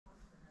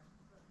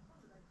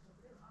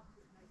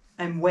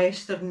in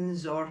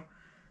westerns or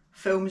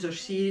films or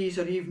series,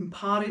 or even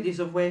parodies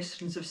of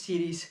westerns or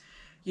series,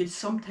 you'd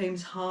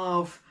sometimes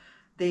have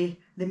the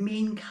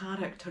main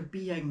character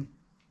being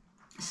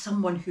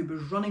someone who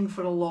was running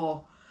for a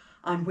law,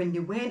 and when they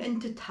went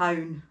into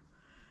town,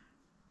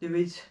 there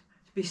would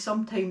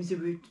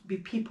be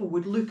people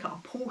would look at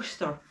a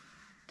poster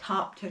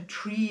tapped to a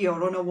tree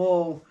or on a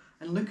wall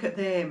and look at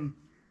them,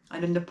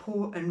 and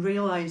and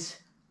realise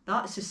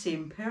that's the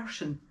same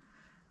person.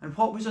 And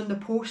what was on the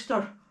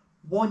poster?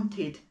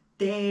 Wanted,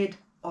 dead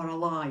or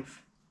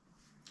alive.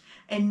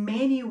 In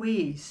many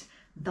ways,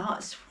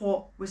 that's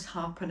what was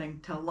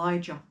happening to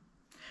Elijah.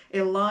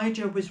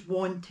 Elijah was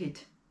wanted,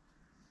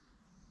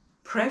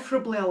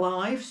 preferably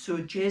alive, so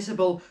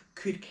Jezebel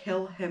could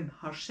kill him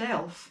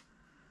herself,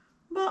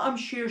 but I'm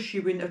sure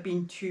she wouldn't have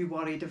been too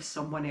worried if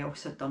someone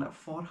else had done it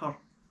for her.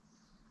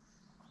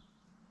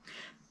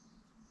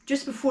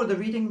 Just before the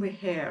reading we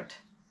heard,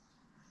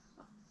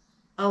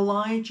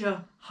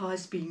 Elijah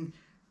has been,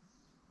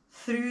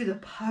 through the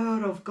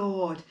power of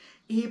God,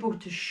 able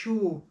to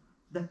show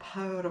the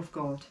power of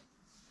God.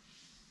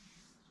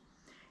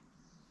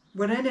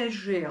 We're in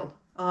Israel,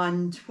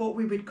 and what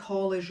we would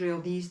call Israel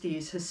these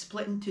days has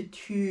split into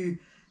two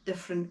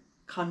different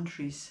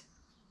countries.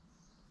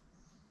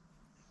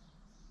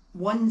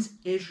 One's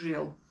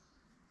Israel,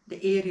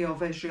 the area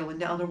of Israel, and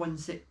the other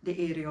one's the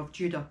area of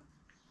Judah.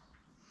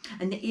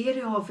 And the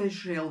area of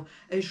Israel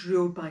is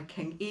ruled by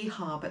King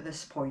Ahab at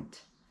this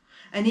point.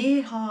 And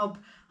Ahab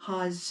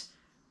has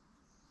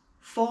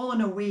fallen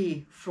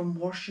away from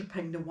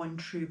worshipping the one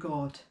true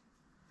God.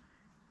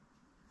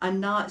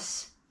 And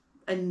that's,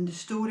 in the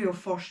story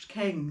of 1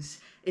 Kings,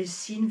 is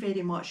seen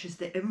very much as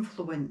the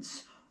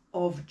influence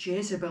of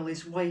Jezebel,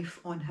 his wife,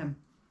 on him.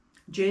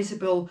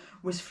 Jezebel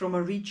was from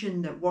a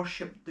region that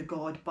worshipped the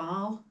god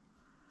Baal,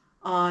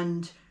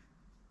 and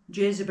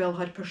Jezebel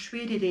had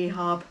persuaded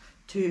Ahab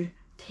to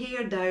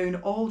tear down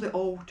all the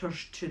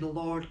altars to the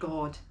Lord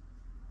God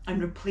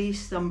and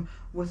replace them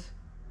with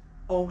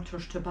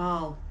altars to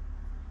Baal,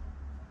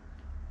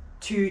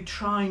 to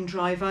try and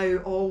drive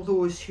out all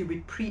those who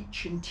would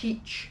preach and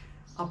teach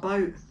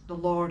about the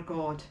Lord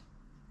God,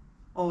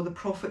 all the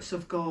prophets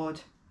of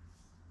God,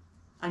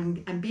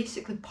 and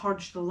basically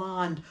purge the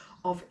land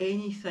of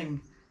anything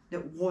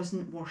that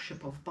wasn't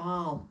worship of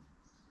Baal.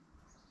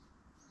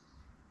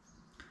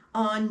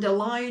 And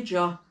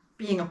Elijah,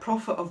 being a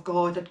prophet of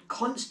God, had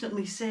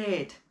constantly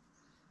said,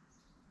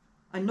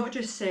 and not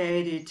just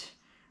said, he'd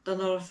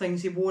done other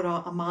things. He wore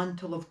a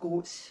mantle of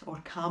goat's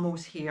or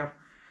camel's hair,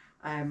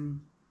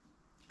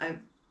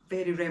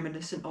 very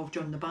reminiscent of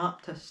John the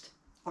Baptist,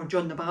 or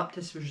John the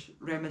Baptist was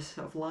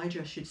reminiscent of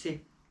Elijah, I should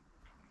say,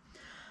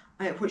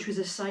 which was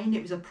a sign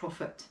it was a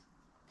prophet.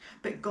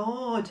 But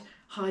God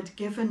had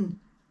given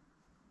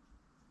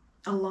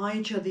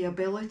Elijah the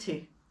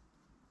ability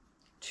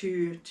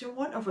to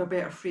want of a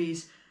better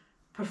phrase,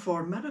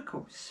 perform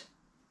miracles.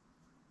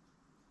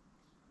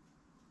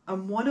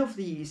 And one of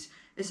these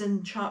is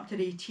in chapter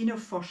 18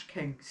 of 1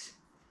 Kings,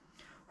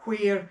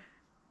 where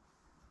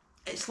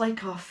it's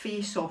like a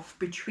face-off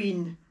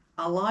between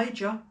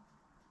Elijah,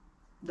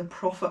 the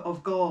prophet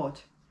of God,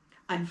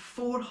 and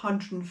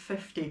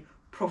 450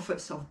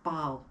 prophets of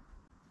Baal.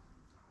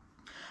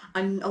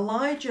 And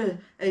Elijah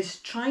is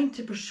trying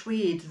to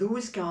persuade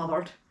those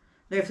gathered.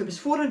 Now, if there was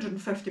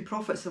 450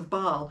 prophets of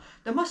Baal,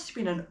 there must have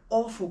been an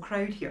awful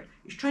crowd here.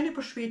 He's trying to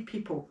persuade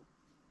people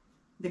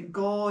that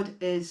God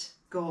is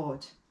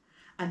God,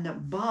 and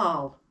that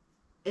Baal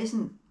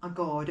isn't a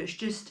god. It's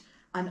just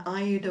an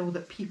idol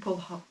that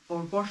people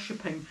are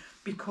worshipping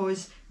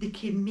because they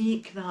can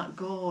make that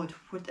God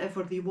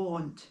whatever they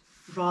want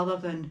rather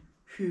than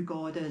who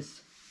God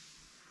is.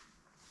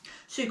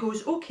 So he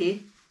goes,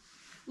 okay,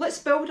 let's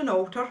build an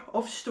altar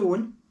of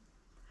stone,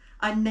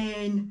 and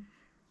then,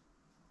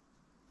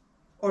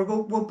 or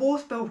we'll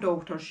both build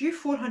altars. You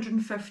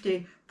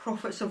 450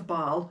 prophets of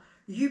Baal,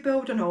 you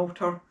build an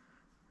altar,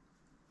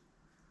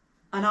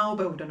 and I'll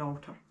build an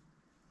altar.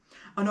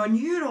 And on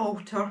your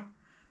altar,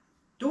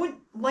 don't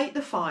light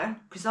the fire,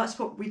 because that's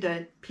what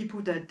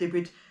people did. They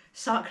would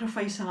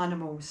sacrifice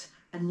animals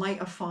and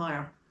light a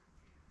fire,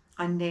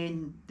 and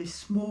then the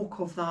smoke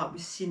of that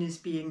was seen as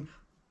being,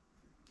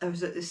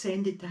 as it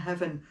ascended to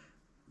heaven,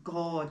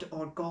 God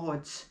or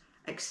gods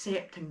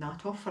accepting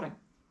that offering.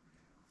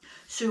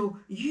 So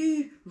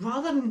you,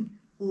 rather than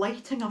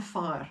lighting a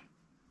fire,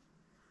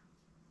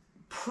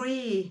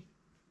 pray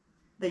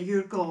that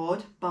your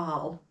God,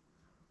 Baal,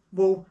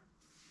 will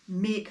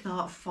make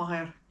that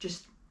fire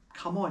just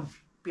come on,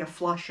 be a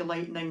flash of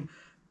lightning,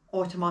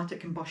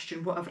 automatic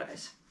combustion, whatever it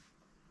is.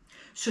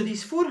 So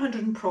these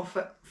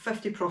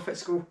 450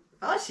 prophets go,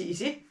 that's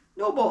easy,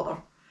 no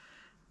bother.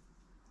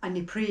 And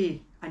they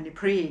pray and they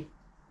pray,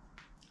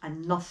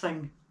 and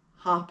nothing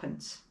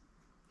happens.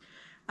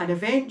 And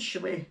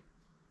eventually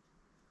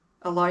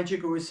Elijah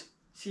goes,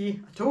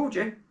 see, I told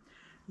you,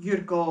 your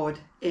God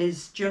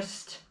is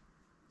just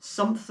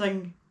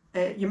something,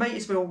 you might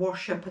as well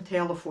worship a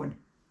telephone.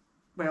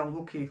 Well,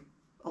 okay,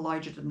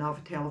 Elijah didn't have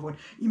a telephone.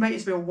 You might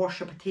as well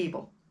worship a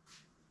table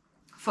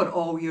for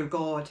all your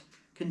God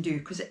can do,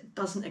 because it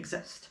doesn't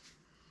exist.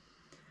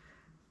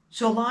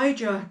 So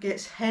Elijah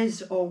gets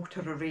his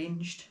altar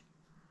arranged,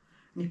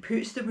 and he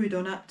puts the wood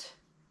on it,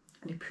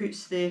 and he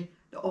puts the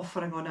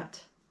offering on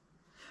it.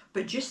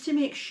 But just to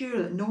make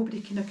sure that nobody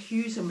can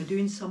accuse him of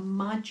doing some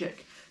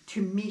magic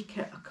to make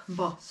it a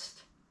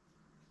combust,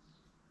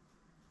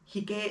 he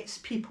gets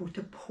people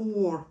to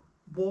pour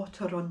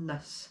water on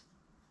this,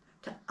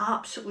 to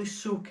absolutely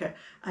soak it,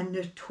 and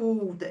they're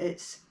told that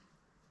it's,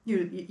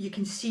 you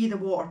can see the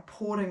water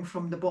pouring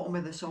from the bottom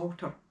of this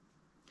altar.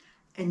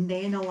 And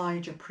then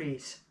Elijah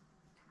prays.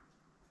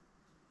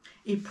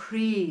 He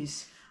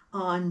prays,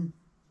 and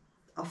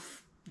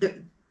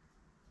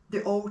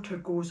the altar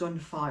goes on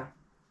fire.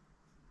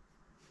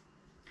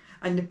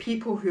 And the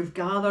people who've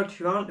gathered,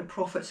 who aren't the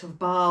prophets of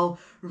Baal,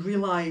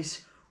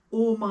 realise,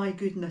 oh my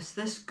goodness,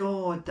 this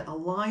God that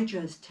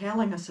Elijah is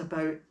telling us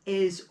about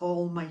is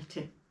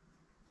almighty.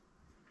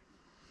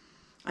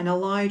 And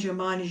Elijah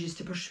manages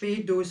to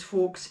persuade those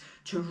folks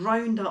to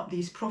round up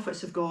these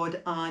prophets of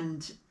God,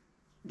 and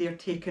they're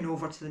taken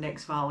over to the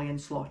next valley and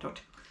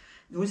slaughtered.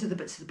 Those are the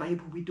bits of the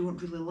Bible we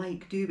don't really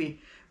like, do we?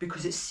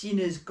 Because it's seen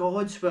as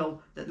God's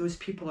will that those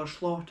people are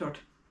slaughtered.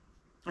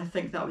 I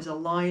think that was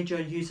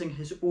Elijah using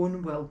his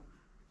own will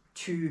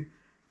to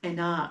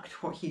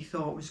enact what he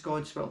thought was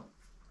God's will.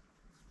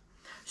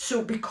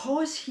 So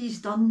because he's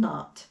done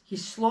that,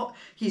 he's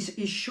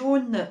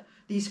shown that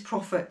these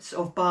prophets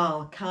of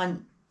Baal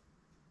can't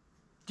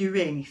do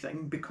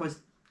anything because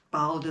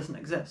Baal doesn't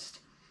exist.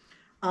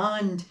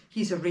 And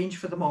he's arranged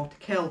for them all to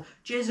kill.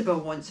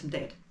 Jezebel wants him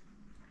dead.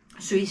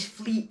 So he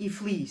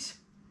flees.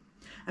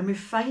 And we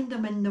find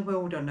him in the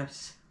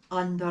wilderness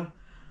under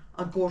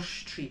a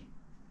gorse tree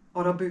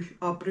or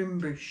a broom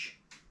bush.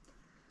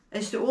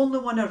 It's the only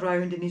one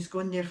around, and he's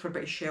gone there for a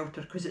bit of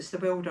shelter because it's the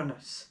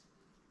wilderness.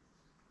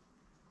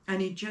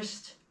 And he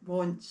just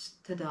wants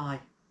to die.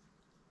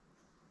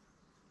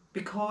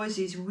 Because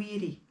he's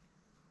weary.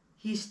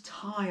 He's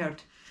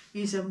tired.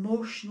 He's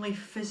emotionally,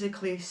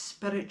 physically,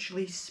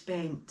 spiritually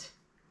spent.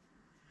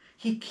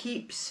 He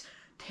keeps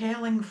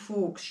telling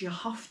folks, you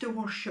have to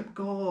worship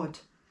God.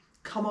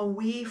 Come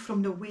away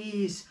from the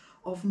ways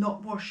of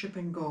not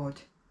worshipping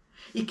God.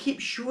 He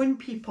keeps showing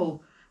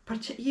people,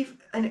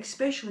 and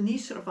especially in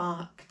these sort of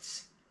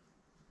acts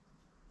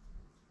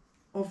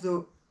of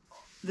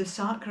the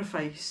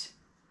sacrifice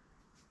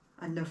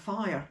and the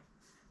fire,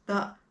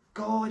 that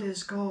God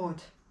is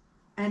God.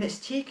 And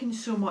it's taken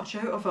so much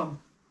out of him.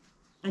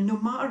 And no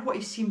matter what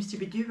he seems to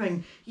be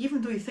doing,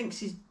 even though he thinks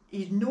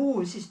he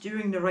knows he's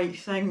doing the right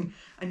thing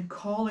and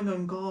calling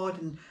on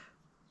God and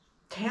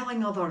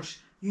telling others,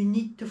 you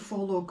need to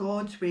follow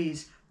God's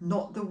ways,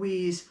 not the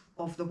ways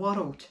of the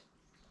world.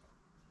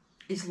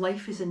 His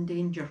life is in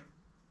danger.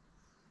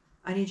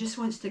 And he just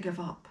wants to give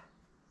up.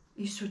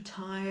 He's so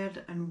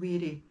tired and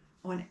weary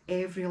on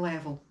every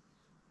level.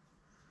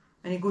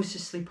 And he goes to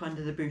sleep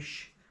under the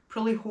bush,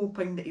 probably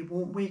hoping that he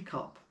won't wake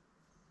up.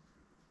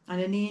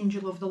 And an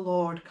angel of the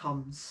Lord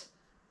comes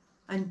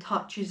and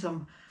touches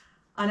him.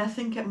 And I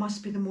think it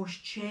must be the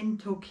most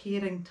gentle,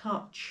 caring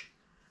touch,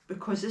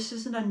 because this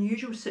is an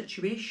unusual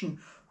situation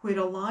where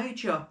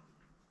Elijah,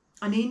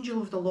 an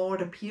angel of the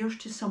Lord, appears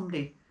to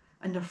somebody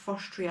and their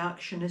first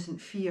reaction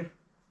isn't fear,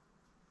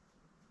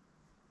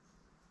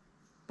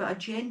 but a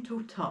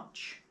gentle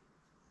touch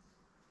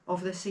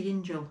of this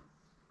angel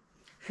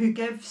who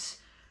gives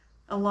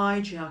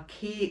Elijah a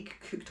cake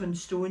cooked on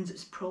stones.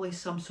 It's probably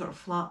some sort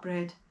of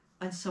flatbread,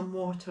 and some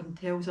water, and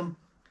tells him,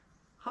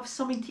 have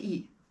something to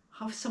eat,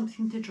 have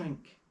something to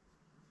drink.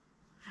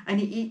 And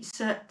he eats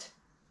it,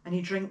 and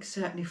he drinks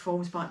it, and he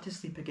falls back to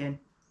sleep again.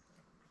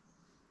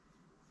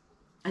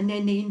 And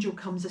then the angel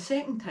comes a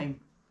second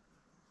time.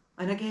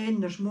 And again,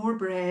 there's more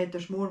bread,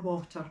 there's more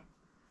water.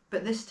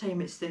 But this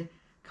time it's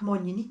come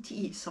on, you need to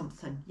eat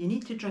something, you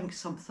need to drink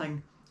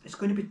something. It's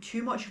going to be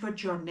too much of a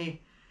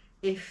journey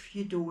if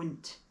you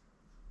don't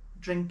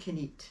drink and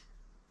eat.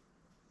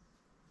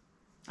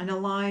 And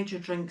Elijah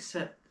drinks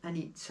it and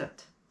eats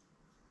it.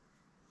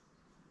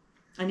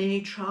 And then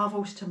he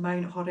travels to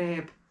Mount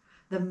Horeb,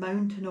 the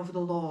mountain of the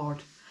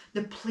Lord,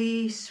 the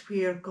place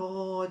where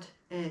God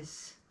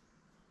is.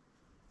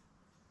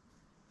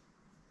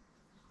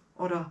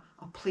 Or a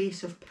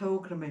place of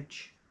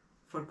pilgrimage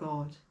for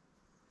God.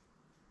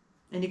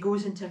 And he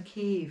goes into a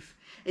cave.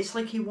 It's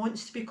like he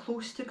wants to be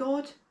close to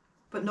God,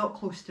 but not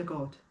close to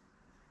God.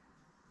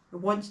 He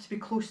wants to be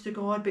close to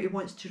God, but he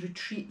wants to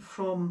retreat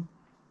from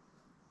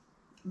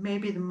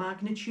maybe the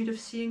magnitude of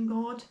seeing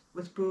God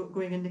with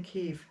going in the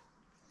cave.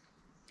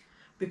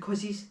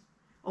 Because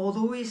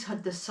although he's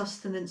had the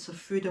sustenance of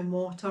food and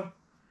water,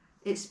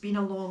 it's been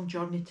a long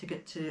journey to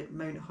get to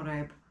Mount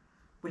Horeb.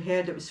 We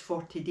heard it was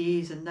 40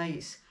 days and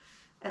nights.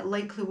 It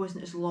likely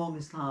wasn't as long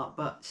as that,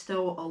 but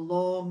still a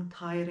long,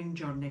 tiring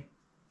journey.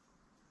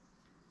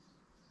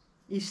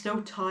 He's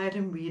still tired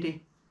and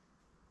weary.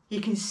 He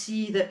can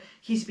see that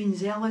he's been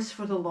zealous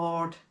for the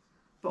Lord,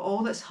 but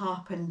all that's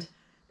happened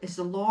is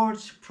the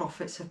Lord's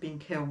prophets have been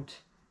killed,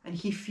 and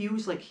he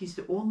feels like he's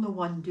the only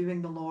one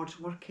doing the Lord's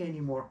work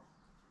anymore.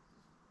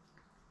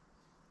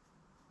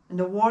 And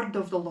the word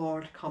of the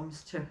Lord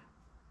comes to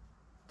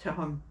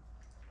him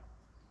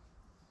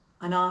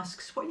and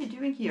asks, what are you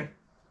doing here?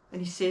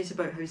 And he says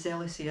about how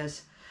zealous he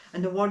is.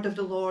 And the word of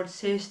the Lord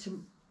says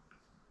to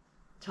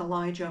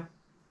Elijah,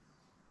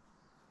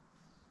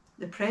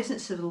 the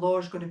presence of the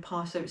Lord is going to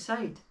pass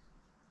outside.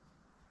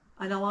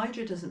 And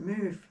Elijah doesn't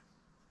move.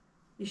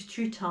 He's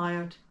too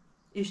tired.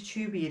 He's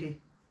too weary.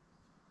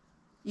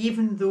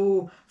 Even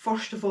though,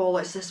 first of all,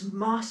 it's this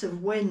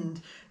massive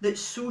wind that's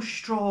so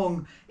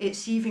strong,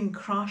 it's even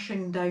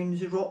crashing down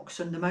the rocks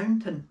on the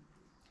mountain.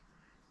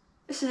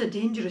 This is a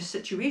dangerous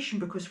situation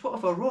because what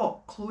if a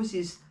rock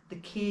closes the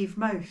cave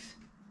mouth?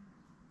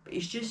 But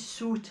he's just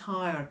so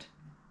tired,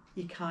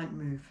 he can't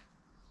move.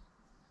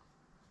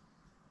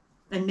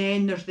 And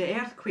then there's the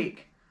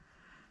earthquake.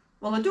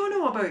 Well, I don't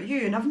know about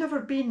you, and I've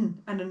never been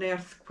in an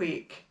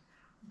earthquake,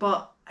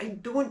 but I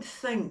don't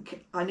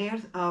think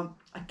a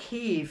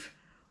cave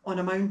on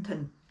a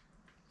mountain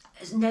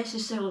is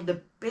necessarily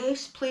the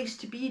best place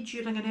to be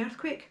during an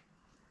earthquake.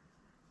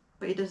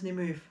 But he doesn't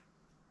move.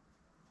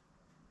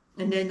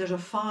 And then there's a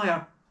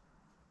fire.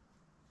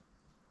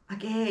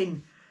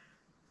 Again,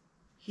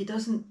 he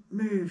doesn't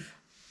move.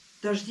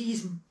 There's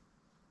these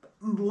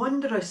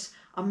wondrous,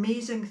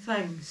 amazing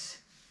things.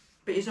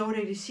 But he's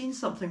already seen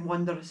something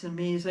wondrous and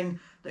amazing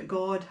that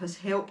God has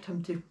helped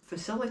him to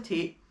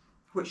facilitate,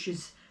 which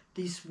is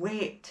this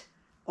wet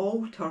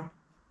altar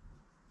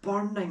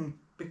burning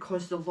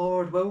because the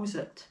Lord wills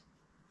it.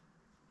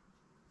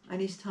 And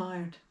he's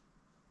tired.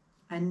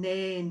 And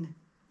then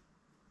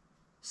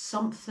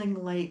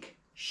something like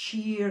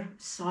sheer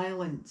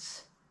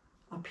silence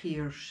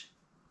appears.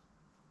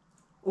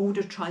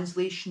 Older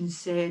translations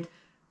said,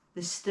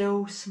 the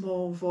still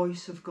small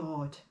voice of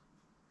God.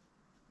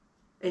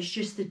 It's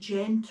just the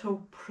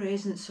gentle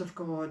presence of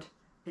God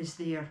is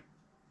there.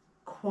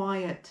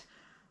 Quiet,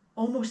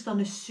 almost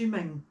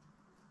unassuming,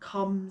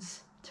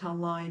 comes to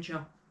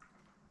Elijah.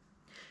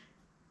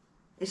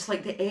 It's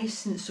like the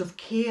essence of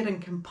care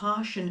and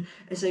compassion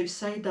is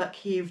outside that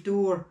cave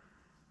door.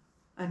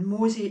 And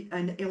Moses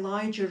and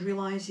Elijah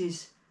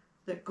realises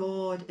that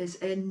God is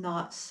in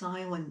that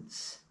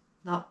silence,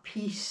 that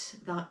peace,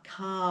 that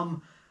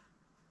calm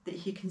that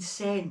he can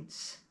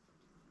sense.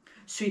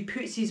 So he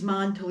puts his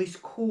mantle, his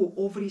coat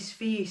over his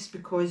face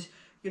because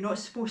you're not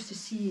supposed to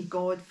see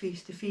God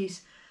face to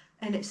face.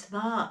 And it's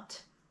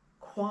that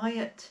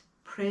quiet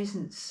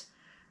presence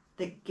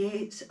that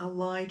gets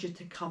Elijah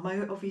to come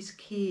out of his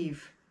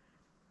cave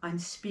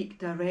and speak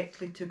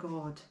directly to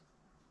God.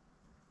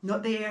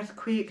 Not the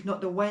earthquake,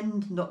 not the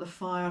wind, not the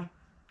fire,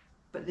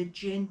 but the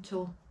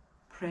gentle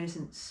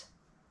presence.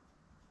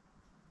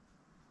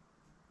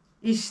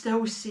 He's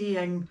still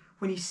saying,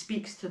 when he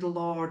speaks to the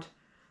Lord,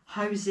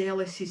 how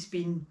zealous he's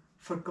been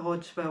for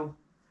God's will,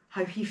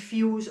 how he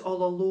feels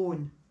all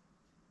alone.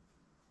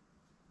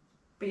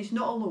 But he's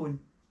not alone.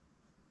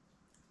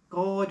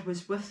 God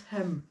was with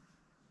him,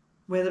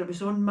 whether it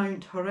was on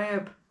Mount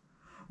Horeb,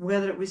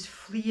 whether it was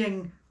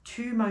fleeing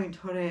to Mount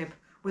Horeb,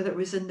 whether it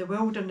was in the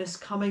wilderness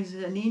coming as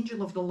an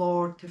angel of the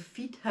Lord to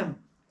feed him,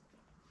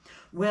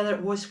 whether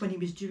it was when he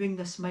was doing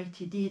this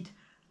mighty deed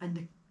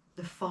and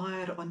the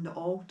fire on the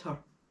altar.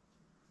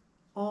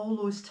 All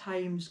those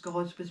times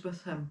God was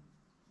with him.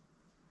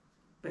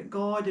 But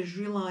God has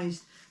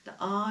realised that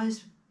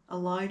as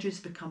Elijah's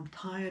become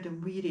tired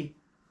and weary,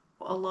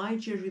 what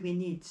Elijah really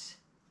needs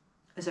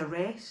is a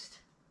rest.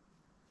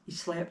 He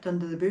slept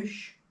under the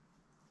bush,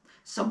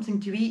 something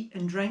to eat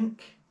and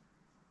drink,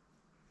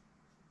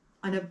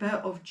 and a bit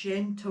of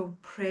gentle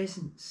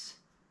presence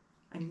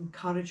and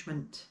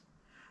encouragement.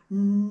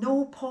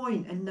 No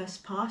point in this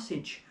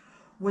passage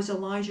was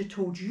Elijah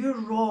told, you're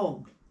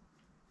wrong.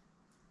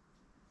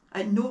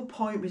 At no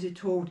point was he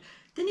told,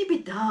 didn't he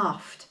be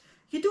daft?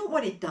 You don't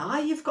want to die,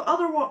 you've got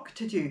other work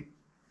to do.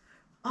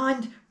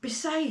 And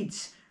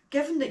besides,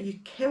 given that you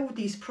killed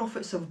these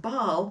prophets of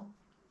Baal,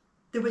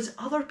 there was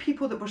other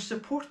people that were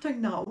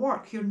supporting that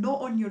work. You're not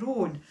on your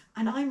own,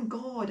 and I'm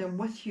God, I'm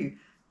with you.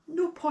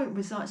 No point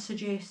was that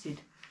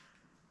suggested.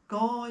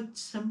 God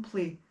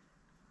simply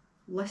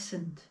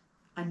listened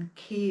and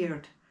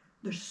cared.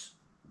 There's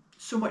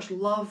so much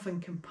love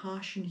and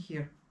compassion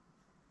here.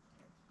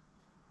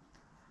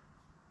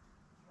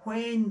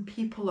 When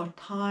people are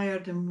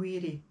tired and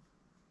weary,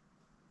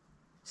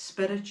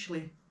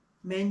 spiritually,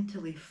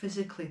 mentally,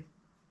 physically,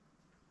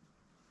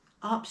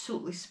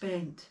 absolutely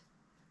spent,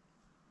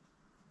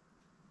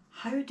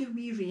 how do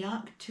we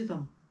react to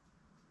them?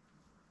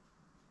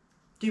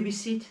 Do we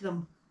say to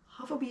them,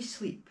 have a wee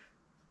sleep?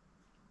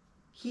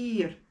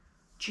 Here,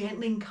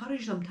 gently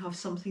encourage them to have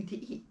something to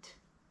eat.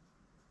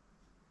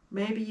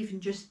 Maybe even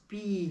just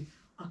be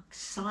a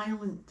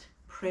silent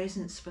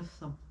presence with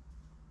them.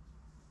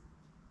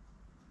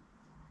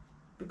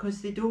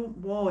 Because they don't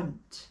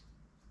want,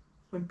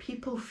 when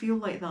people feel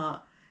like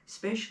that,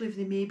 especially if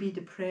they may be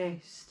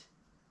depressed,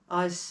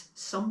 as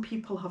some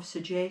people have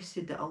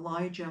suggested that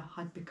Elijah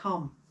had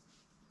become,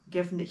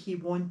 given that he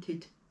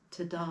wanted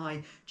to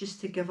die, just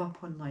to give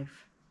up on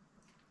life.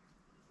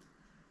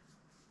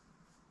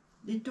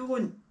 They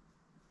don't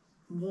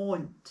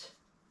want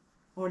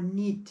or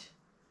need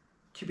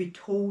to be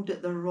told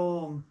that they're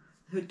wrong,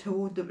 who are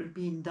told that we're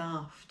being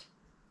daft.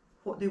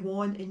 What they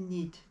want and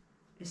need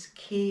is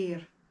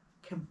care,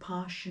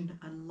 compassion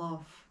and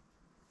love.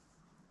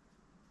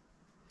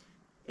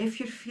 If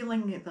you're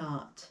feeling like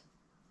that,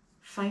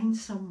 find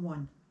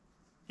someone,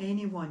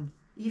 anyone,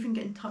 even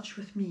get in touch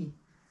with me.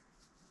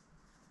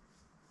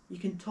 You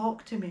can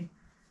talk to me,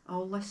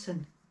 I'll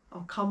listen,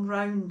 I'll come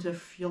round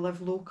if you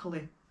live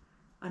locally,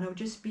 and I'll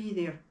just be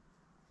there.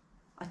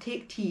 I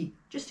take tea,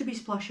 just a wee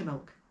splash of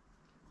milk.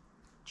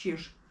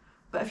 Cheers.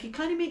 But if you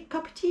can't make a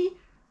cup of tea,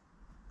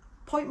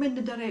 point me in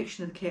the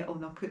direction of the kettle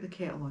and I'll put the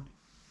kettle on.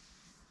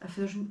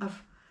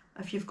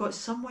 If you've got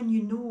someone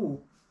you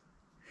know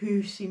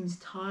who seems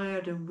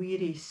tired and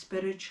weary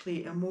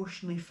spiritually,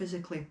 emotionally,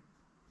 physically,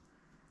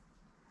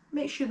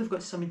 make sure they've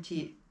got something to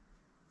eat.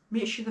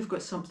 Make sure they've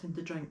got something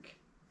to drink.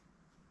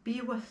 Be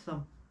with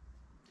them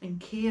in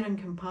care and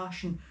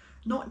compassion,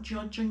 not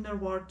judging their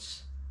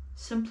words,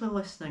 simply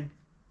listening.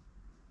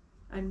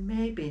 And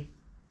maybe,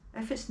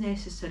 if it's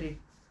necessary,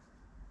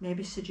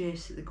 maybe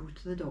suggest that they go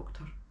to the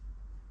doctor.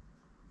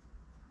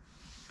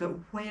 But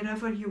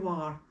wherever you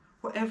are,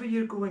 whatever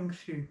you're going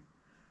through,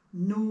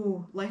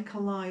 know, like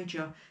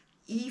Elijah,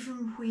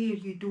 even where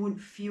you don't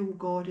feel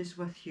God is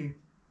with you,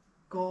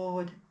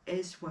 God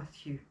is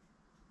with you,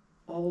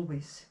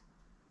 always.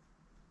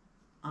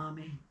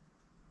 Amen.